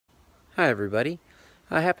Hi everybody.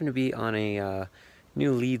 I happened to be on a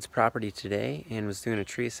new Leeds property today and was doing a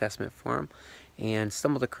tree assessment for them and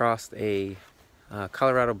stumbled across a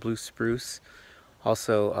Colorado blue spruce.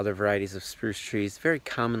 Also other varieties of spruce trees very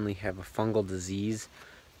commonly have a fungal disease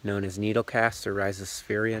known as needlecast or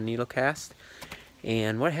Rhizospharia needlecast.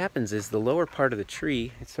 And what happens is the lower part of the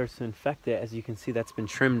tree, it starts to infect it. As you can see, that's been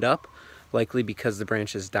trimmed up, likely because the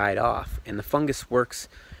branches died off. And the fungus works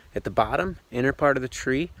at the bottom, inner part of the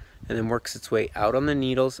tree, and then works its way out on the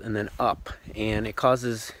needles and then up. And it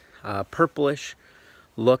causes a purplish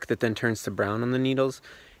look that then turns to brown on the needles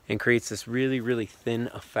and creates this really, really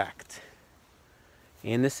thin effect.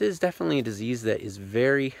 And this is definitely a disease that is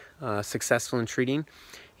very successful in treating,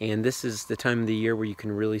 and this is the time of the year where you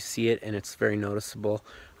can really see it, and it's very noticeable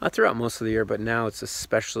throughout most of the year, but now it's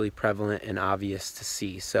especially prevalent and obvious to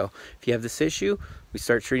see. So if you have this issue, we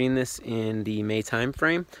start treating this in the May time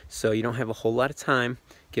frame, so you don't have a whole lot of time.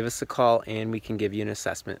 Give us a call and we can give you an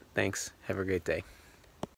assessment. Thanks. Have a great day.